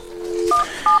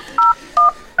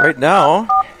Right now,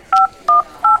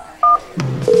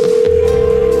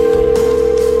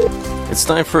 it's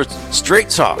time for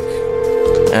Straight Talk,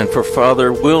 and for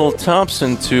Father Will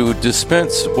Thompson to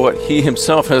dispense what he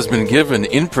himself has been given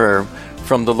in prayer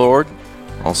from the Lord.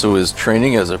 Also his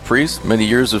training as a priest. Many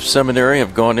years of seminary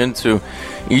have gone into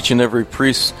each and every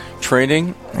priest's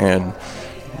training, and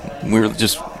we're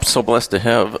just so blessed to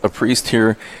have a priest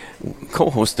here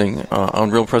co-hosting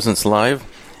on Real Presence Live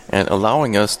and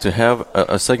allowing us to have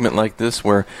a segment like this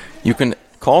where you can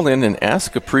call in and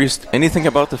ask a priest anything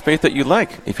about the faith that you like.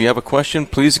 If you have a question,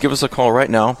 please give us a call right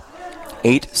now,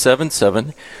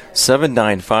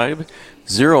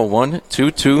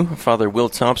 877-795-0122. Father Will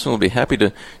Thompson will be happy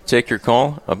to take your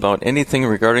call about anything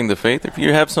regarding the faith. If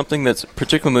you have something that's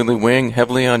particularly weighing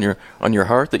heavily on your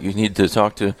heart that you need to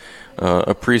talk to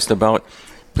a priest about,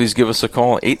 please give us a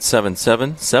call,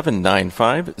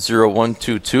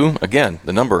 877-795-0122. Again,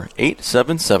 the number,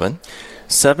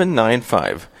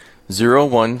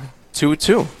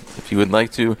 877-795-0122. If you would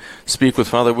like to speak with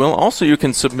Father Will, also you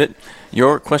can submit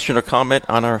your question or comment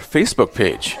on our Facebook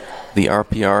page, the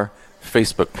RPR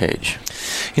Facebook page.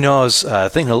 I was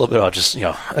thinking a little bit about just,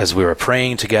 as we were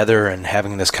praying together and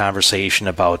having this conversation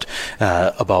about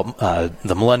the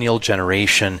millennial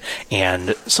generation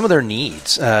and some of their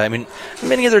needs.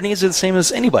 Many of their needs are the same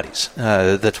as anybody's.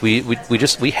 That we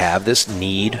have this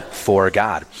need for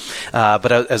God.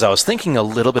 But as I was thinking a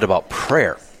little bit about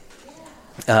prayer,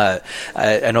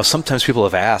 I know sometimes people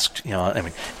have asked,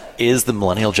 is the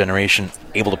millennial generation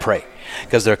able to pray?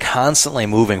 Because they're constantly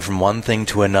moving from one thing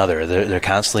to another. They're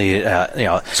constantly,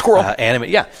 squirrel, animate.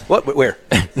 Yeah. What? Where?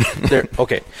 There.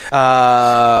 Okay.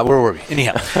 Where were we?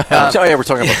 Anyhow, we're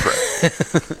talking about prayer.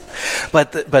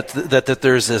 but that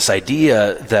there's this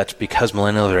idea that because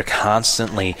millennials are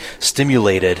constantly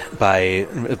stimulated by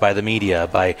the media,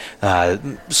 by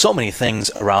so many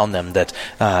things around them, that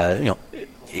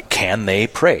can they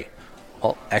pray?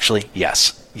 Well, actually,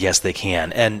 yes. Yes, they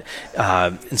can. And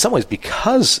in some ways,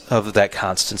 because of that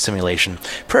constant stimulation,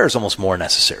 prayer is almost more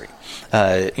necessary.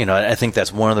 I think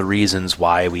that's one of the reasons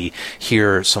why we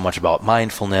hear so much about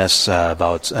mindfulness,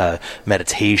 about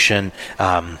meditation,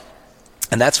 and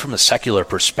that's from a secular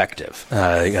perspective.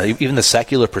 Even the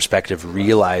secular perspective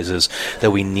realizes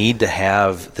that we need to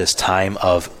have this time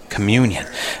of communion.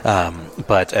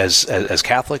 But as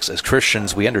Catholics, as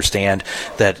Christians, we understand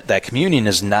that communion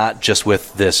is not just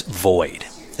with this void.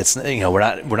 It's we're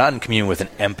not in communion with an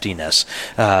emptiness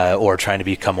or trying to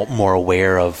become more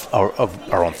aware of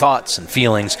our own thoughts and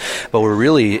feelings, but we're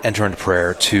really entering into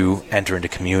prayer to enter into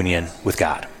communion with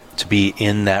God, to be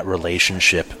in that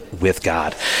relationship with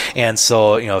God. And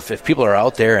so if people are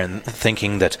out there and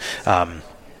thinking that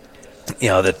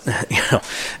why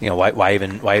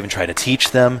even try to teach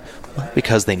them?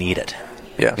 Because they need it.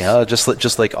 Yeah.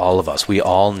 Just like all of us, we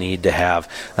all need to have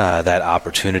that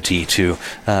opportunity to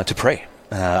pray.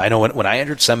 I know when I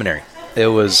entered seminary, it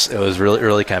was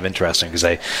really kind of interesting, because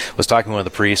I was talking with the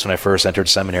priest when I first entered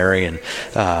seminary, and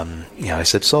I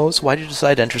said, so why did you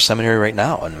decide to enter seminary right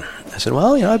now? And I said,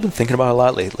 well, I've been thinking about it a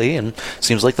lot lately, and it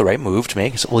seems like the right move to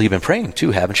make. He said, well, you've been praying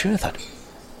too, haven't you? I thought,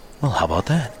 well, how about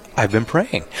that? I've been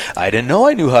praying. I didn't know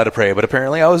I knew how to pray, but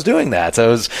apparently I was doing that. So I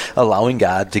was allowing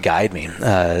God to guide me,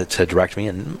 to direct me,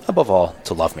 and above all,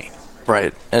 to love me.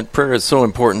 Right. And prayer is so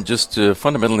important, just to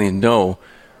fundamentally know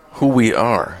who we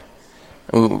are.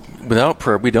 Without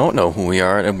prayer, we don't know who we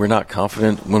are, and we're not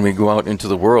confident when we go out into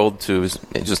the world to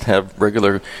just have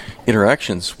regular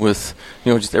interactions with,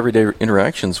 just everyday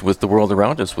interactions with the world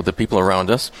around us, with the people around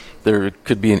us. There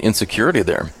could be an insecurity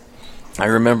there. I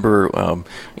remember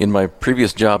in my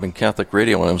previous job in Catholic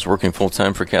Radio, when I was working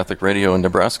full-time for Catholic Radio in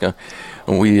Nebraska,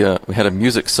 we had a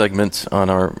music segment on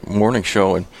our morning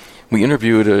show, and we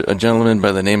interviewed a gentleman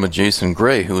by the name of Jason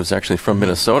Gray, who is actually from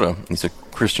Minnesota. He's a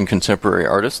Christian contemporary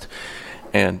artist,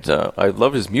 and I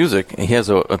love his music. He has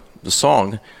a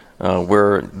song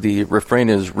where the refrain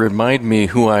is, "Remind me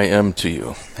who I am to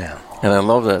you." Yeah. And I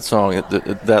love that song.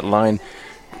 That line,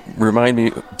 "Remind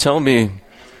me, tell me,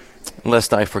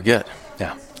 lest I forget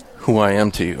who I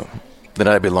am to you, that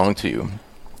I belong to you,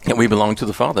 that we belong to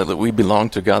the Father, that we belong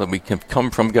to God, that we can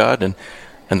come from God, and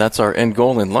that's our end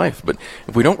goal in life." But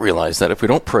if we don't realize that, if we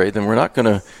don't pray, then we're not going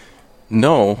to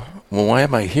know, well, why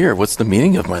am I here? What's the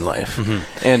meaning of my life? Mm-hmm.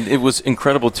 And it was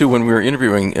incredible, too, when we were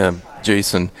interviewing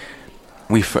Jason,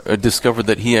 we discovered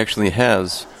that he actually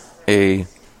has a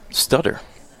stutter,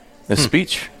 a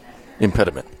speech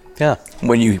impediment. Yeah.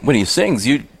 When he sings,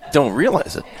 you don't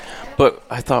realize it. But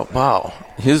I thought, wow,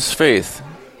 his faith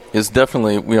is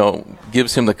definitely,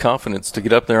 gives him the confidence to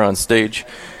get up there on stage,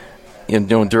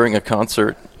 during a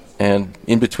concert and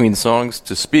in between songs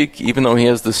to speak, even though he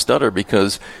has the stutter,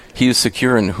 because he is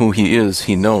secure in who he is.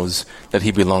 He knows that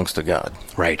he belongs to God.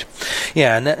 Right.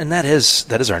 Yeah, and that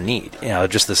is our need.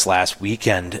 Just this last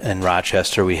weekend in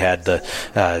Rochester, we had the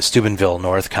Steubenville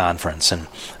North Conference, and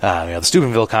the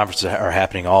Steubenville conferences are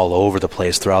happening all over the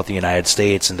place throughout the United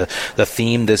States, and the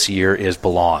theme this year is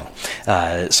belong.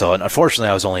 So unfortunately,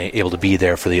 I was only able to be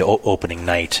there for the opening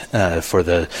night for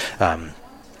the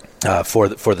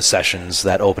sessions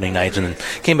that opening night, and then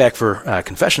came back for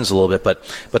confessions a little bit. But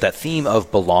that theme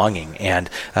of belonging, and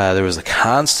there was a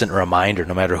constant reminder,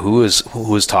 no matter who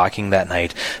was talking that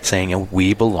night, saying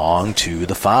we belong to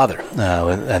the Father,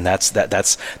 and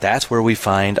that's where we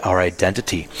find our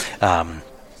identity. And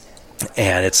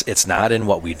it's not in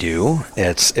what we do.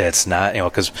 It's not,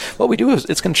 because what we do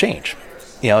it's going to change.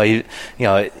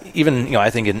 Even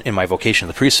I think in my vocation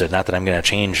of the priesthood, not that I'm going to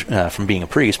change from being a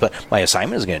priest, but my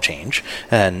assignment is going to change.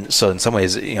 And so in some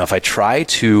ways, if I try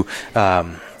to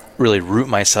really root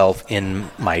myself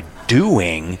in my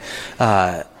doing,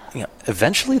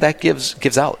 eventually that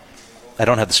gives out. I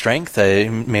don't have the strength. I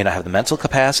may not have the mental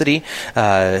capacity.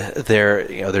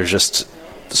 There's just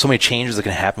so many changes that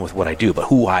can happen with what I do, but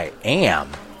who I am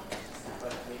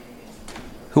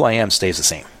stays the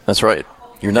same. That's right.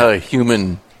 You're not a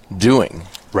human doing.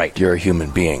 Right. You're a human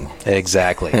being.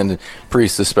 Exactly. And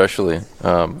priests especially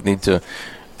need to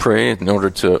pray in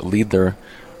order to lead their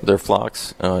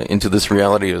flocks into this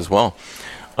reality as well.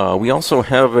 We also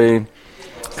have a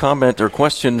comment or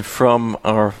question from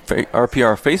our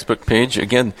RPR Facebook page.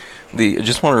 Again, I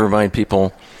just want to remind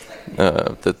people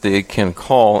that they can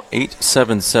call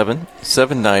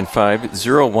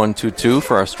 877-795-0122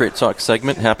 for our Straight Talk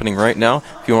segment happening right now.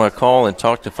 If you want to call and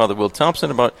talk to Father Will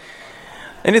Thompson about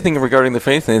anything regarding the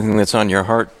faith, anything that's on your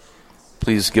heart,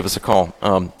 please give us a call.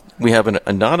 We have an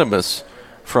anonymous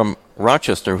from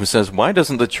Rochester who says, why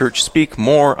doesn't the church speak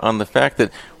more on the fact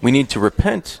that we need to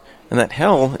repent and that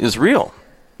hell is real?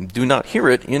 Do not hear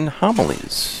it in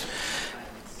homilies.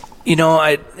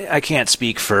 I can't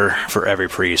speak for every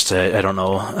priest. I don't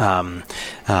know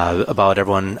about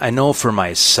everyone. I know for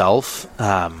myself,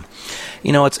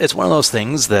 it's one of those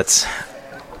things that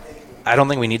I don't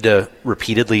think we need to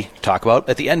repeatedly talk about.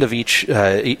 At the end of each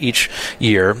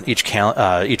year, each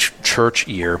church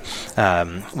year,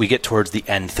 we get towards the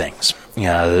end things.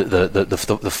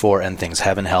 The four end things: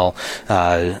 heaven, hell,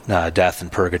 death,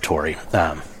 and purgatory.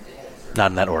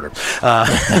 Not in that order.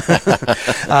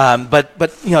 But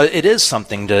it is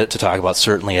something to talk about,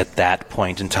 certainly at that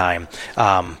point in time.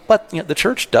 But the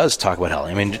church does talk about hell.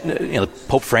 I mean,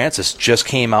 Pope Francis just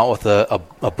came out with a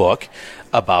book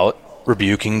about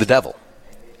rebuking the devil.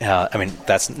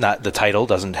 That's not, the title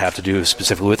doesn't have to do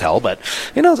specifically with hell, but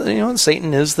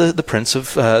Satan is the prince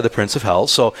of hell,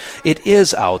 so it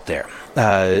is out there.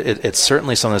 It's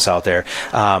certainly something that's out there.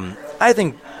 I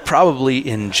think probably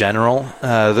in general,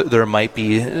 there might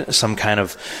be some kind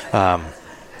of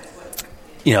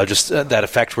just that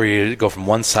effect where you go from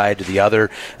one side to the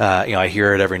other. I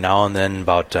hear it every now and then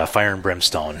about fire and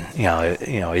brimstone.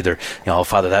 Either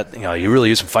Father, that you really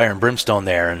use some fire and brimstone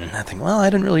there, and I think, well, I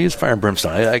didn't really use fire and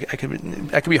brimstone. I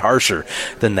could be harsher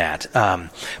than that.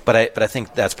 But I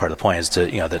think that's part of the point, is to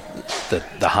that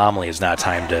the homily is not a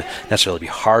time to necessarily be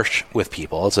harsh with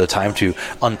people. It's a time to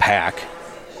unpack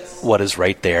what is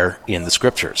right there in the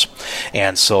scriptures.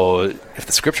 And so if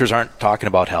the scriptures aren't talking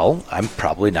about hell, I'm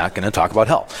probably not going to talk about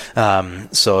hell.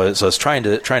 So it's trying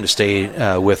to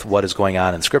stay with what is going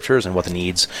on in scriptures and what the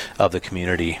needs of the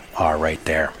community are right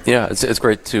there. Yeah, it's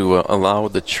great to allow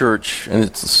the church and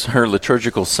it's her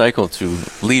liturgical cycle to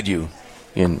lead you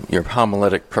in your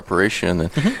homiletic preparation.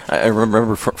 And I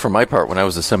remember for my part, when I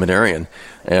was a seminarian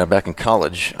back in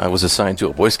college, I was assigned to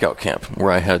a Boy Scout camp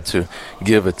where I had to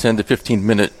give a 10 to 15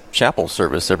 minute chapel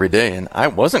service every day, and I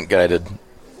wasn't guided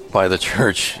by the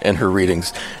church and her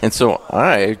readings. And so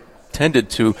I tended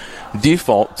to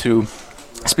default to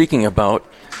speaking about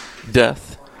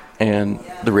death and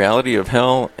the reality of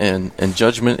hell and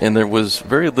judgment, and there was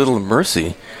very little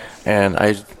mercy. And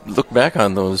I look back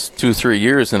on those 2-3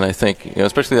 years, and I think,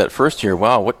 especially that first year,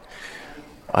 wow,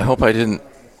 I hope I didn't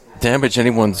damage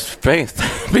anyone's faith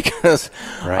because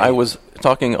right. I was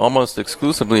talking almost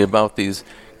exclusively about these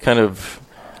kind of,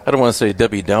 I don't want to say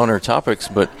Debbie Downer topics,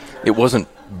 but it wasn't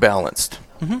balanced.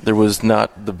 There was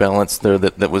not the balance there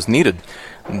that was needed,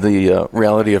 the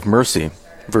reality of mercy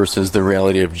versus the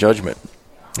reality of judgment.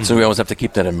 So we always have to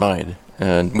keep that in mind.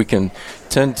 And we can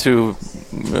tend to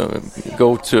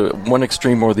go to one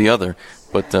extreme or the other,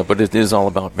 but it is all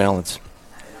about balance.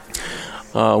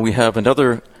 We have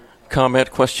another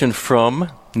question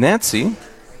from Nancy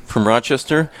from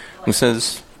Rochester, who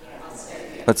says,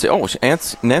 Let's see. Oh,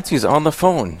 Nancy's on the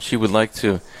phone. She would like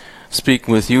to speak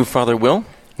with you, Father Will.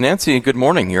 Nancy, good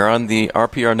morning. You're on the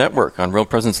RPR Network on Real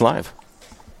Presence Live.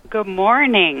 Good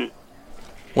morning.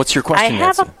 What's your question,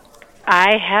 Nancy?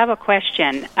 I have a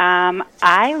question.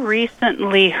 I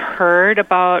recently heard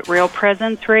about Real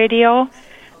Presence Radio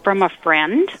from a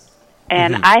friend,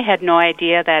 and I had no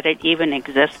idea that it even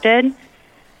existed.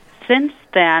 Since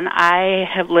then, I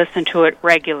have listened to it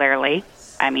regularly.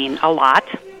 I mean, a lot.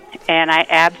 And I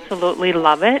absolutely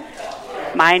love it.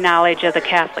 My knowledge of the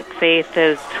Catholic faith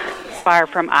is far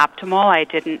from optimal. I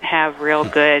didn't have real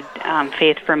good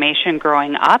faith formation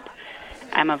growing up.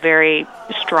 I'm a very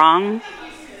strong,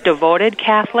 devoted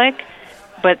Catholic,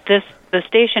 but the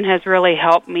station has really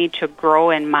helped me to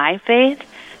grow in my faith.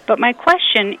 But my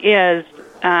question is,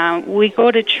 we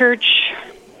go to church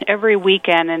every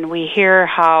weekend and we hear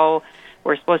how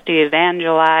we're supposed to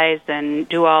evangelize and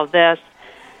do all this.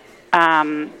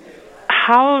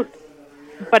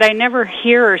 But I never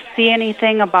hear or see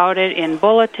anything about it in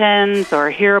bulletins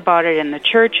or hear about it in the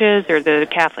churches or the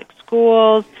Catholic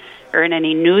schools or in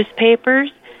any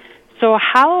newspapers. So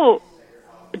how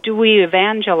do we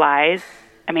evangelize?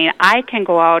 I mean, I can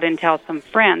go out and tell some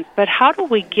friends, but how do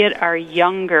we get our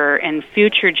younger and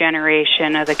future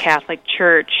generation of the Catholic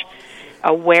Church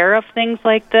aware of things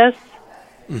like this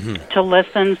to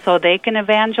listen so they can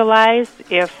evangelize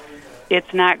if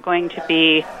it's not going to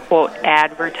be, quote,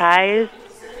 advertised?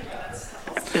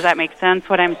 Does that make sense,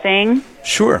 what I'm saying?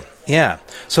 Sure, yeah.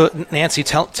 So, Nancy,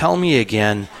 tell me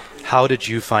again, how did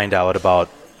you find out about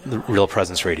the Real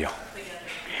Presence Radio?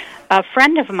 A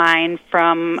friend of mine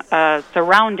from a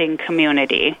surrounding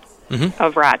community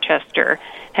of Rochester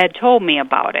had told me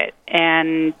about it,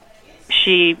 and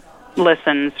she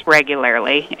listens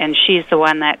regularly, and she's the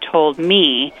one that told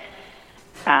me.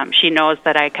 She knows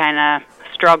that I kind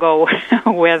of struggle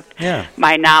with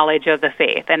my knowledge of the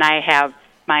faith, and I have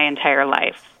my entire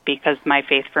life because my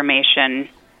faith formation,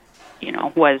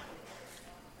 was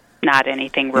not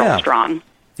anything real strong.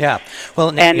 Yeah.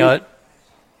 Well,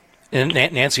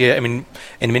 Nancy, I mean,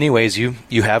 in many ways,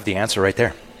 you have the answer right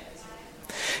there.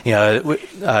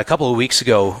 A couple of weeks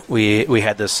ago, we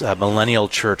had this Millennial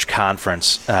Church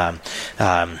Conference, and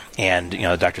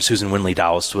Dr. Susan Winley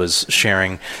Doust was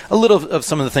sharing a little of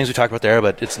some of the things we talked about there.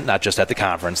 But it's not just at the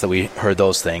conference that we heard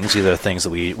those things; these are things that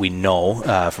we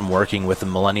know from working with the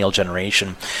millennial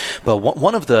generation. But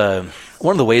one of the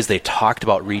ways they talked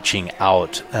about reaching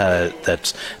out,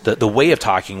 that the way of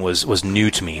talking was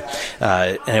new to me,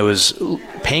 and it was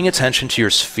paying attention to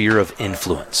your sphere of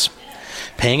influence.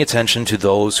 Paying attention to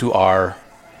those who are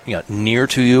near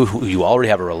to you, who you already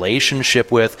have a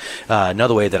relationship with.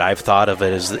 Another way that I've thought of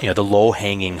it is the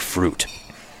low-hanging fruit.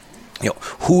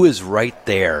 Who is right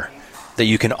there that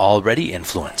you can already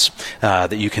influence,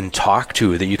 that you can talk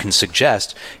to, that you can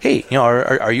suggest, hey,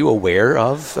 are you aware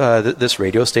of this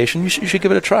radio station? You should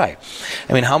give it a try.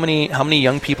 I mean, how many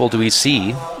young people do we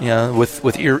see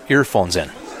with earphones in?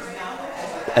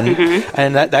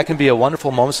 And that can be a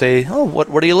wonderful moment to say, oh,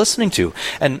 what are you listening to?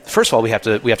 And first of all, we have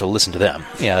to listen to them,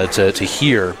 to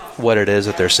hear what it is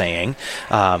that they're saying.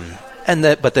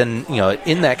 But then,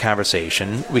 in that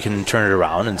conversation, we can turn it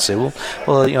around and say, well,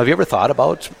 have you ever thought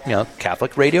about,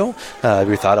 Catholic radio? Have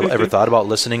you ever thought about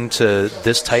listening to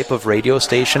this type of radio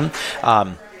station?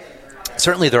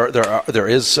 Certainly, there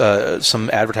is some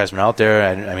advertisement out there.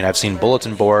 I mean, I've seen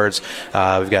bulletin boards.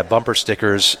 We've got bumper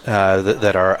stickers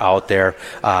that are out there.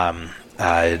 I'm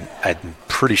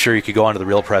pretty sure you could go onto the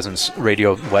Real Presence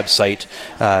Radio website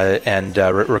and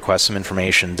request some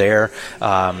information there.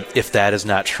 If that is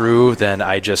not true, then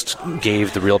I just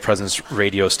gave the Real Presence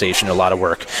radio station a lot of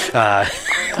work. I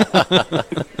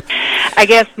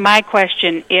guess my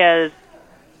question is,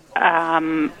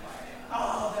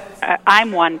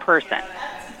 I'm one person,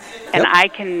 and I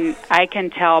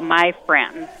can tell my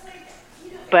friends,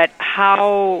 but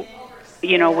how,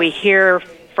 we hear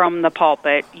from the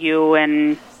pulpit, you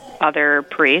and other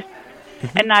priests,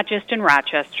 and not just in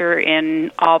Rochester, in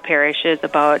all parishes,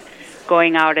 about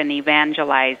going out and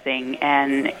evangelizing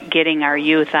and getting our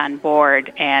youth on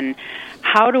board. And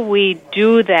how do we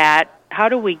do that? How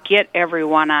do we get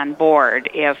everyone on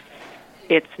board if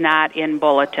it's not in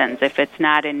bulletins, if it's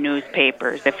not in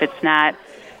newspapers, if it's not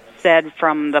said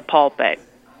from the pulpit?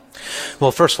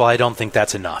 Well, first of all, I don't think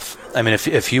that's enough. I mean,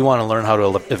 if you want to learn how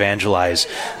to evangelize,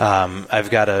 I've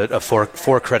got a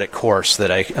four-credit course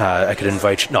that I could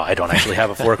invite you. No, I don't actually have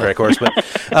a 4-credit course, but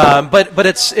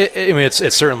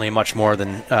it's certainly much more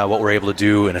than what we're able to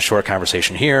do in a short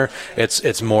conversation here.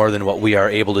 It's more than what we are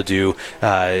able to do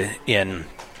in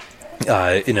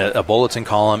a bulletin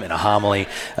column, in a homily.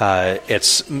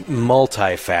 It's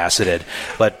multifaceted,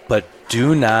 but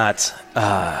do not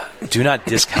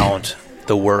discount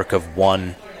the work of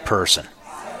one person.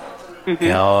 You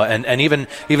know, and even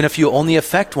if you only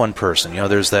affect one person, you know,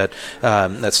 there's that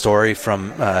story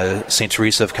from St.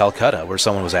 Teresa of Calcutta where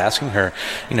someone was asking her,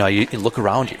 you know, you look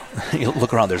around you,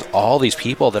 look around. There's all these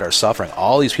people that are suffering,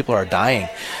 all these people are dying.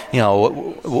 You know,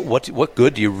 what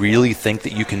good do you really think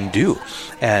that you can do?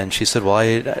 And she said, well,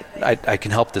 I can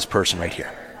help this person right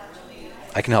here.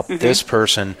 I can help this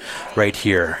person right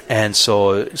here. And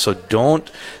so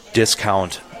don't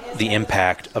discount the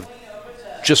impact of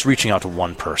just reaching out to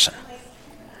one person.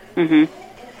 And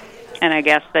I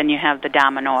guess then you have the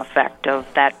domino effect of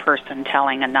that person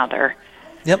telling another.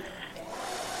 Yep.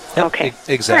 Okay.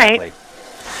 Exactly. Right.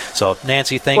 So,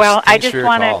 Nancy, thanks. Well, thanks I just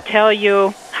want to tell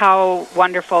you how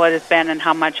wonderful it has been and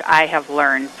how much I have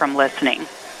learned from listening.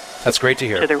 That's great to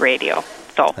hear. To the radio.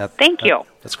 So, thank you.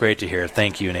 That's great to hear.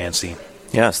 Thank you, Nancy.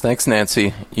 Yes, thanks,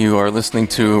 Nancy. You are listening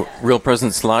to Real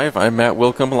Presence Live. I'm Matt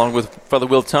Wilkham, along with Father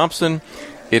Will Thompson.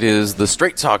 It is the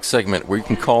Straight Talk segment where you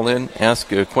can call in,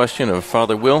 ask a question of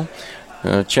Father Will,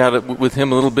 chat with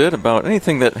him a little bit about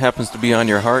anything that happens to be on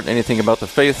your heart, anything about the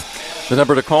faith. The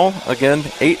number to call, again,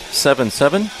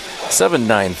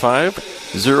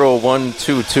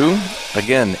 877-795-0122.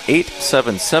 Again,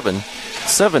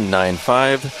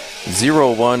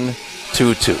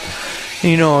 877-795-0122.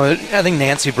 You know, I think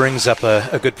Nancy brings up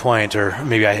a good point, or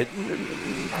maybe I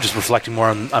just reflecting more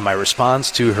on my response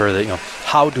to her, that, you know,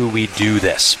 how do we do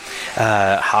this?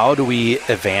 How do we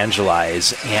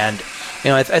evangelize? And, you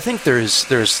know, I think there's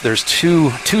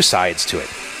two sides to it.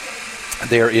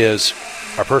 There is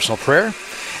our personal prayer,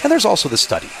 and there's also the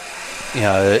study. You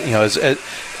know,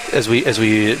 as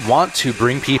we want to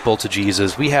bring people to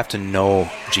Jesus, we have to know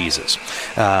Jesus.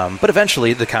 But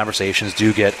eventually, the conversations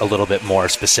do get a little bit more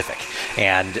specific,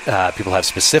 and people have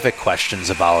specific questions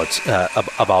about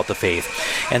the faith.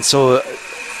 And so,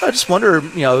 I just wonder,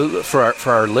 you know, for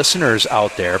our listeners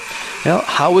out there, you know,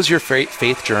 how is your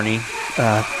faith journey?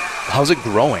 How's it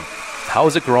growing? How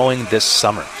is it growing this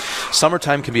summer?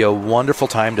 Summertime can be a wonderful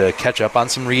time to catch up on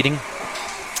some reading.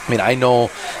 I mean, I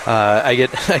know I get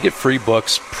free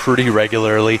books pretty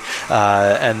regularly,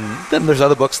 and then there's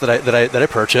other books that I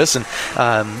purchase, and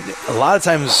a lot of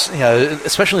times, you know,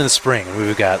 especially in the spring,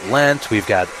 we've got Lent, we've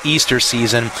got Easter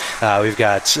season, we've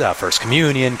got First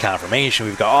Communion, Confirmation,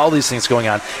 we've got all these things going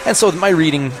on, and so my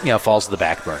reading, you know, falls to the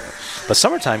back burner. But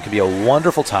summertime can be a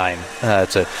wonderful time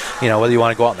to, you know, whether you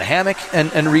want to go out in the hammock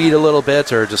and read a little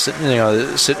bit, or just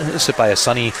sit by a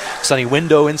sunny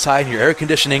window inside in your air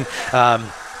conditioning.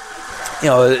 You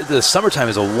know, the summertime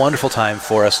is a wonderful time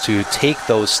for us to take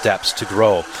those steps to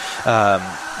grow.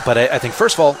 But I think,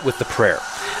 first of all, with the prayer.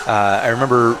 I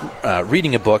remember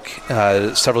reading a book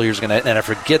several years ago, and I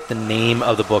forget the name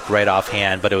of the book right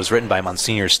offhand, but it was written by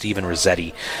Monsignor Stephen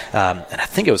Rossetti, and I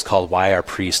think it was called Why Are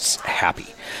Priests Happy?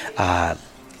 And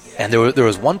there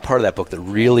was one part of that book that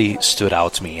really stood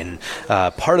out to me, and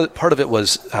part of it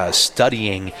was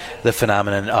studying the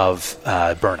phenomenon of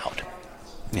burnout.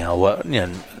 You know,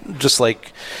 just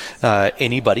like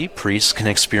anybody, priests can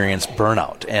experience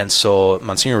burnout. And so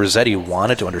Monsignor Rossetti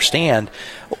wanted to understand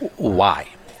why.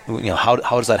 You know, how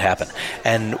does that happen?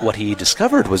 And what he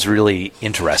discovered was really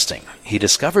interesting. He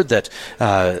discovered that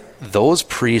those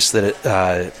priests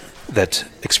that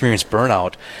experience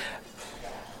burnout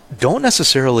don't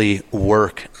necessarily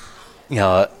work, you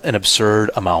know, an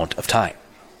absurd amount of time.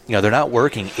 You know, they're not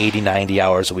working 80, 90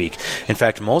 hours a week. In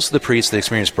fact, most of the priests that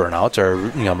experience burnout are,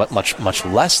 you know, much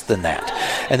less than that.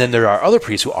 And then there are other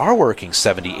priests who are working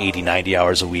 70, 80, 90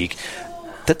 hours a week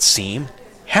that seem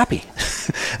happy,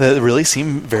 that really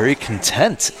seem very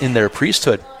content in their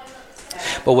priesthood.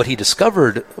 But what he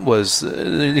discovered was,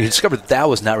 that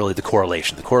was not really the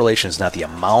correlation. The correlation is not the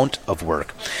amount of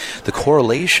work. The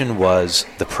correlation was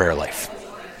the prayer life.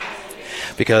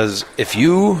 Because if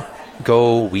you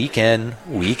go week in,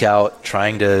 week out,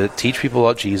 trying to teach people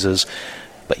about Jesus,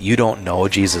 but you don't know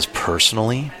Jesus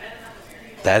personally,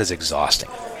 that is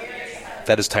exhausting.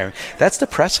 That is tiring. That's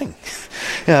depressing.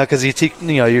 Because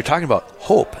you're talking about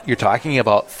hope, you're talking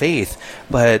about faith,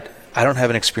 but I don't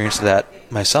have an experience of that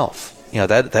myself. You know,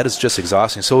 that is just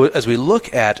exhausting. So as we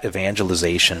look at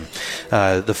evangelization,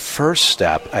 the first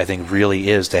step, I think, really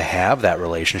is to have that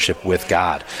relationship with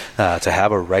God, to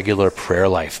have a regular prayer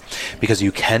life, because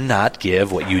you cannot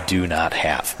give what you do not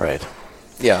have. Right.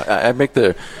 Yeah, I make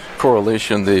the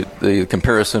correlation, the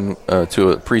comparison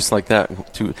to a priest like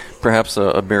that, to perhaps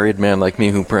a married man like me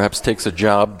who perhaps takes a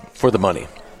job for the money,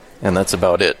 and that's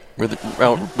about it,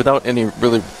 without any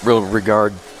really real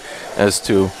regard as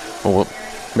to, well,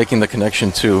 making the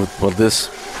connection to, well, this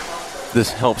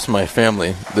helps my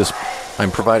family, this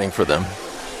I'm providing for them.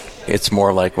 It's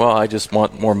more like, well, I just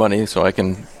want more money so I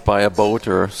can buy a boat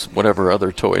or whatever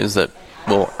other toys that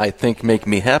will, I think, make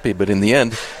me happy. But in the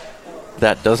end,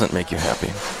 that doesn't make you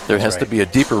happy. There has to be a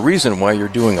deeper reason why you're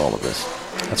doing all of this.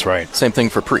 That's right. Same thing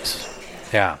for priests.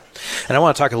 Yeah. And I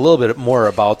want to talk a little bit more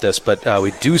about this, but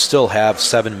we do still have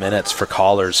 7 minutes for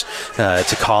callers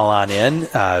to call on in.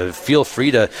 Feel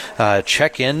free to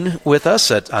check in with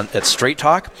us at Straight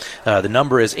Talk. The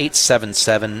number is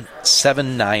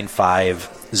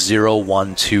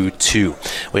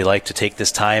 877-795-0122. We like to take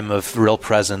this time of Real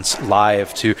Presence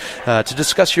live to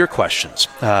discuss your questions.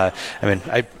 I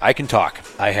can talk.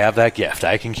 I have that gift.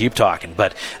 I can keep talking,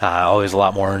 but always a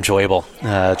lot more enjoyable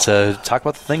to talk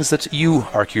about the things that you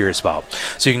are curious about.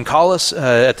 So you can call us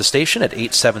at the station at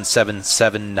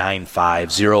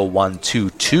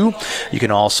 877-795-0122. You can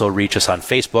also reach us on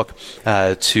Facebook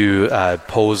to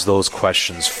pose those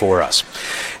questions for us.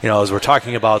 As we're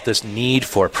talking about this need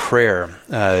for prayer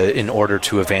in order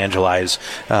to evangelize,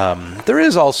 there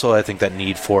is also, I think, that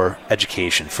need for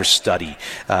education, for study,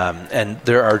 and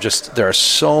there are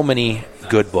so many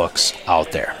good books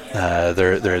out there.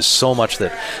 There is so much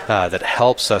that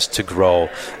helps us to grow.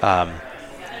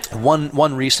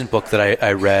 One recent book that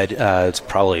I read, it's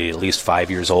probably at least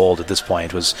 5 years old at this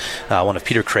point, was one of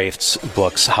Peter Kreeft's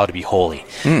books, How to Be Holy.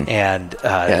 And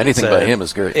anything by him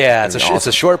is great. Yeah, it's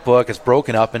a short book. It's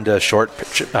broken up into short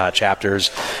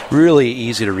chapters, really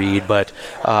easy to read. But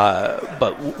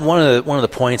one of the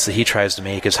points that he tries to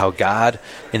make is how God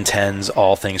intends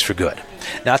all things for good.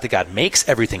 Not that God makes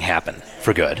everything happen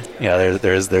for good.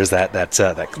 There's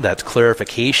that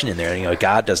clarification in there.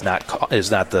 God is not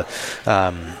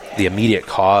the immediate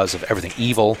cause of everything.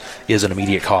 Evil is an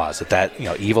immediate cause. That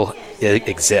evil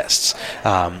exists.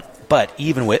 But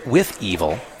even with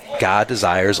evil, God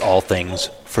desires all things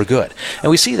for good.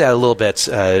 And we see that a little bit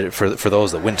for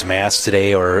those that went to Mass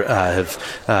today or have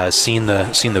seen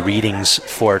the readings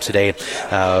for today.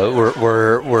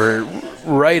 We're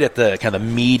right at the kind of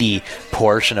meaty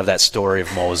portion of that story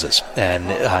of Moses. And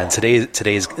in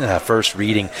today's first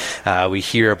reading, we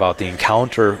hear about the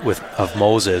encounter of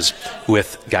Moses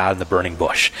with God in the burning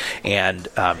bush. And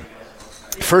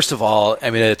first of all,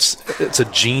 it's a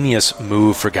genius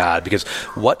move for God, because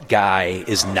what guy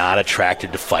is not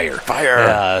attracted to fire?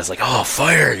 Fire. It's like, oh,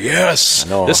 fire, yes,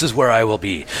 this is where I will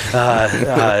be.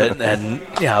 But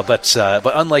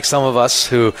unlike some of us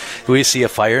who we see a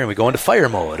fire and we go into fire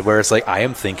mode, where it's like, I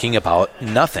am thinking about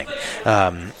nothing.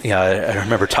 I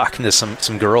remember talking to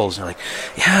some girls, and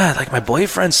they're like, my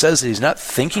boyfriend says that he's not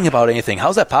thinking about anything.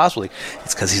 How's that possible?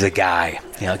 It's because he's a guy.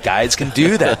 Guys can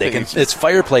do that. They can. It's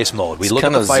fireplace mode. We look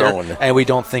at the fire and we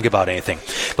don't think about anything.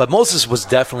 But Moses was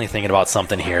definitely thinking about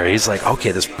something here. He's like,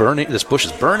 okay, this bush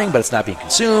is burning, but it's not being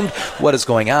consumed. What is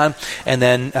going on? And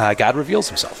then God reveals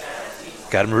himself.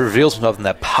 God reveals himself in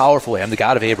that powerful way. I'm the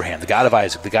God of Abraham, the God of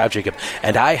Isaac, the God of Jacob,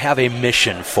 and I have a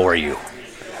mission for you.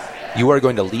 You are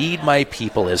going to lead my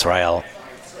people Israel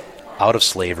out of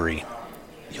slavery.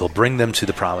 You'll bring them to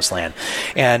the promised land.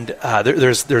 And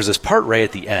there's this part right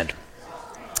at the end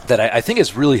that I think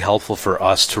is really helpful for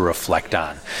us to reflect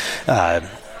on.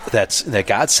 That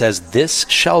God says, this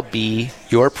shall be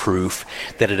your proof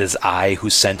that it is I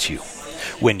who sent you.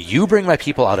 When you bring my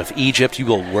people out of Egypt, you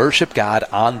will worship God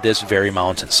on this very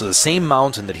mountain. So the same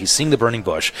mountain that he's seeing the burning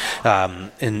bush.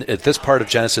 At this part of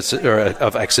Genesis or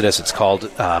of Exodus, it's called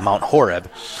Mount Horeb.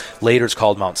 Later, it's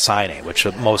called Mount Sinai, which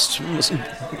most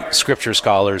scripture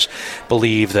scholars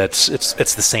believe that it's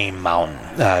the same mountain.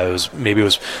 It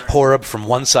was Horeb from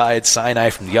one side,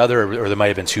 Sinai from the other, or there might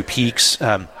have been two peaks.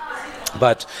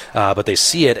 But they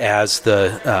see it as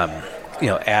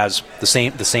as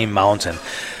the same mountain.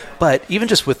 But even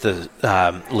just with the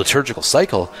liturgical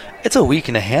cycle, it's a week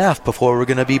and a half before we're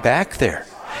going to be back there.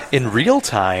 In real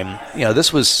time,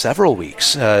 this was several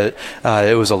weeks. It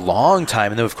was a long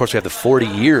time. And then, of course, we have the 40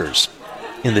 years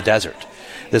in the desert.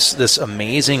 This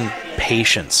amazing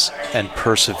patience and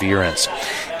perseverance.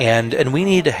 And we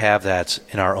need to have that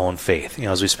in our own faith.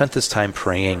 As we spent this time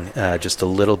praying just a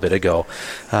little bit ago,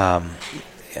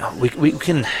 we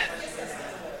can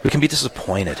be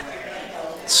disappointed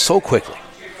so quickly.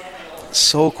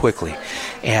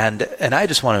 And I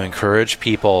just want to encourage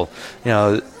people,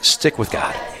 stick with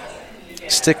God.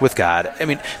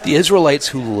 The Israelites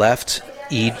who left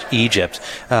Egypt,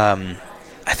 I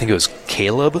think it was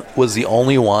Caleb was the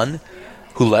only one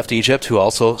who left Egypt who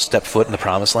also stepped foot in the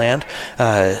promised land.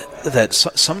 That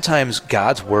sometimes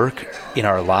God's work in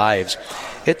our lives,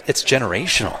 it's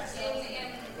generational.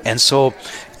 And so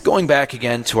going back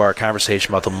again to our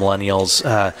conversation about the millennials,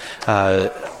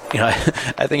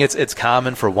 I think it's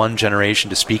common for one generation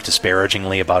to speak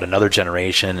disparagingly about another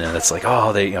generation, and it's like,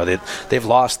 oh, they've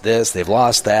lost this, they've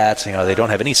lost that. They don't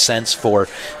have any sense for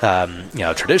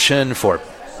tradition, for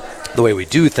the way we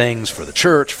do things, for the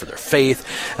church, for their faith.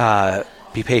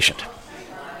 Be patient.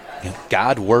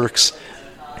 God works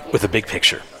with a big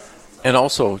picture. And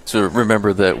also to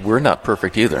remember that we're not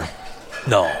perfect either.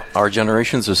 No. Our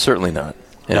generations are certainly not.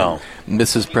 And No.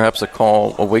 this is perhaps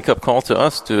a wake-up call to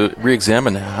us to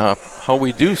re-examine how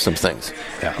we do some things.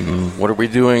 Yeah. What are we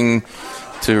doing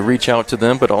to reach out to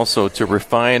them, but also to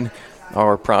refine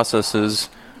our processes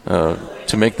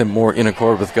to make them more in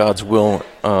accord with God's will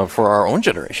for our own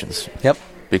generations. Yep.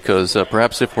 Because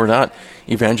perhaps if we're not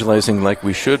evangelizing like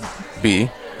we should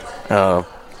be,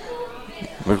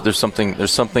 there's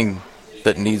something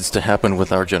that needs to happen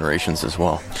with our generations as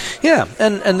well. Yeah,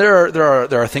 and there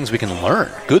are things we can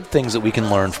learn, good things that we can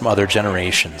learn from other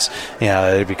generations.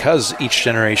 Because each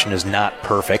generation is not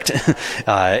perfect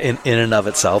in and of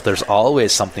itself. There's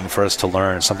always something for us to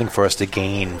learn, something for us to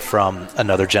gain from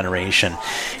another generation.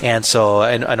 And so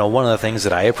I know one of the things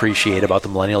that I appreciate about the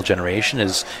millennial generation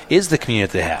is the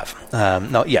community they have.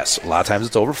 Now, yes, a lot of times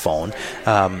it's over phone,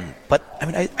 but I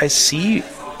mean I see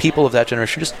people of that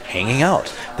generation just hanging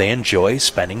out. They enjoy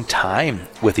spending time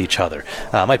with each other.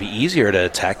 It might be easier to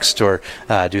text or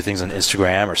do things on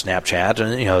Instagram or Snapchat,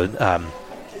 and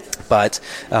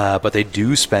but they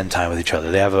do spend time with each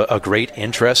other. They have a great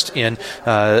interest in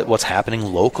what's happening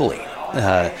locally.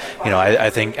 I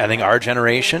think our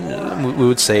generation, we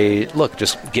would say, look,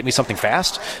 just get me something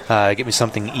fast, get me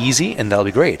something easy, and that'll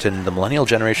be great. And the millennial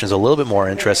generation is a little bit more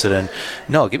interested in,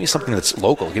 no, give me something that's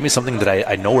local. Give me something that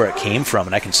I know where it came from,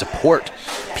 and I can support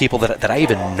people that I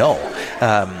even know.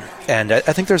 And I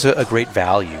think there's a great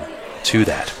value to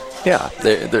that. Yeah.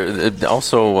 They're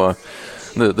also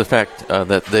the fact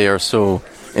that they are so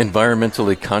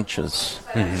environmentally conscious.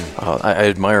 Mm-hmm. I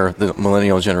admire the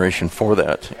millennial generation for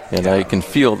that, and I can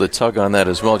feel the tug on that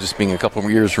as well, just being a couple of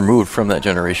years removed from that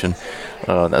generation.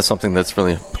 That's something that's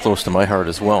really close to my heart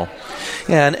as well.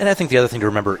 Yeah, and I think the other thing to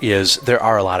remember is there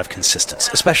are a lot of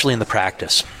consistencies, especially in the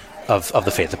practice of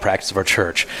the faith, the practice of our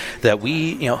church, that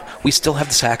we still have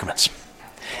the sacraments.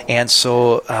 And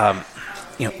so,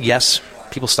 yes,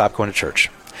 people stop going to church,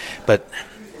 but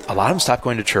a lot of them stop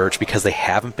going to church because they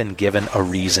haven't been given a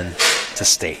reason to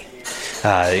stay.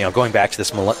 Going back to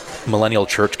this millennial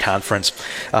church conference,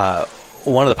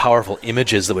 one of the powerful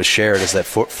images that was shared is that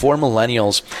for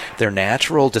millennials, their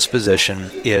natural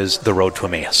disposition is the road to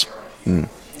Emmaus.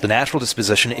 The natural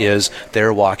disposition is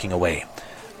they're walking away.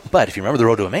 But if you remember the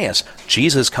road to Emmaus,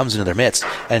 Jesus comes into their midst,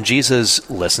 and Jesus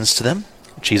listens to them,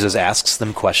 Jesus asks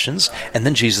them questions, and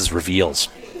then Jesus reveals.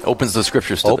 Opens the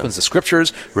scriptures to them. Opens the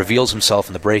scriptures, reveals himself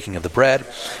in the breaking of the bread.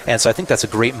 And so I think that's a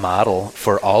great model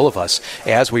for all of us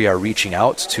as we are reaching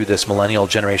out to this millennial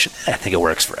generation. I think it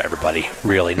works for everybody,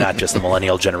 really, not just the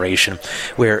millennial generation,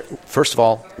 where, first of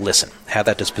all, listen. Have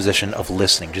that disposition of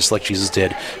listening, just like Jesus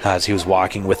did as he was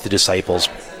walking with the disciples.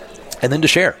 And then to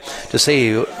share, to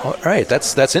say, all right,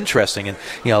 that's interesting, and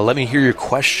let me hear your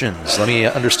questions. Let me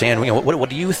understand. What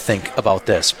do you think about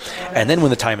this? And then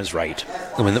when the time is right,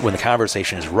 when the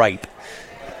conversation is ripe,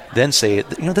 then say,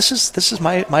 this is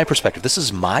my perspective. This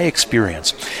is my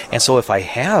experience. And so if I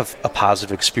have a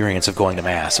positive experience of going to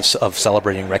Mass, of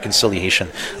celebrating reconciliation,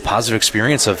 a positive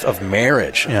experience of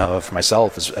marriage, for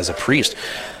myself as a priest,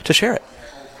 to share it,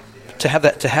 to have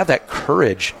that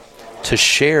courage to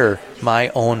share my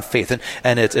own faith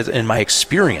and it's in my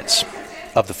experience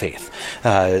of the faith.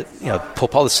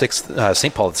 Pope Paul VI,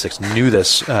 St. Paul VI knew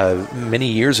this many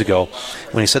years ago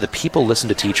when he said that people listen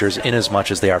to teachers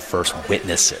inasmuch as they are first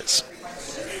witnesses.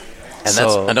 And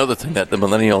that's another thing that the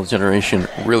millennial generation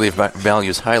really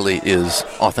values highly is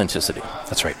authenticity.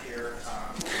 That's right.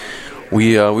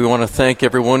 We want to thank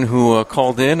everyone who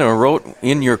called in or wrote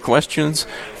in your questions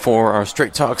for our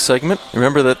Straight Talk segment.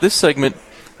 Remember that this segment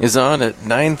is on at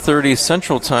 9:30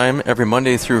 Central Time every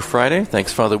Monday through Friday.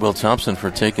 Thanks, Father Will Thompson,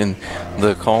 for taking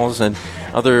the calls and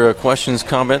other questions,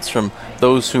 comments from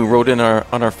those who wrote in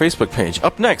on our Facebook page.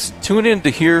 Up next, tune in to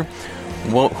hear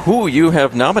who you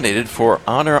have nominated for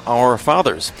Honor Our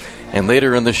Fathers. And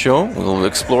later in the show, we'll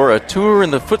explore a tour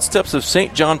in the footsteps of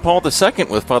St. John Paul II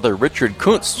with Father Richard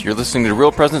Kuntz. You're listening to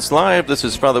Real Presence Live. This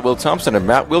is Father Will Thompson and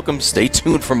Matt Wilkham. Stay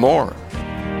tuned for more.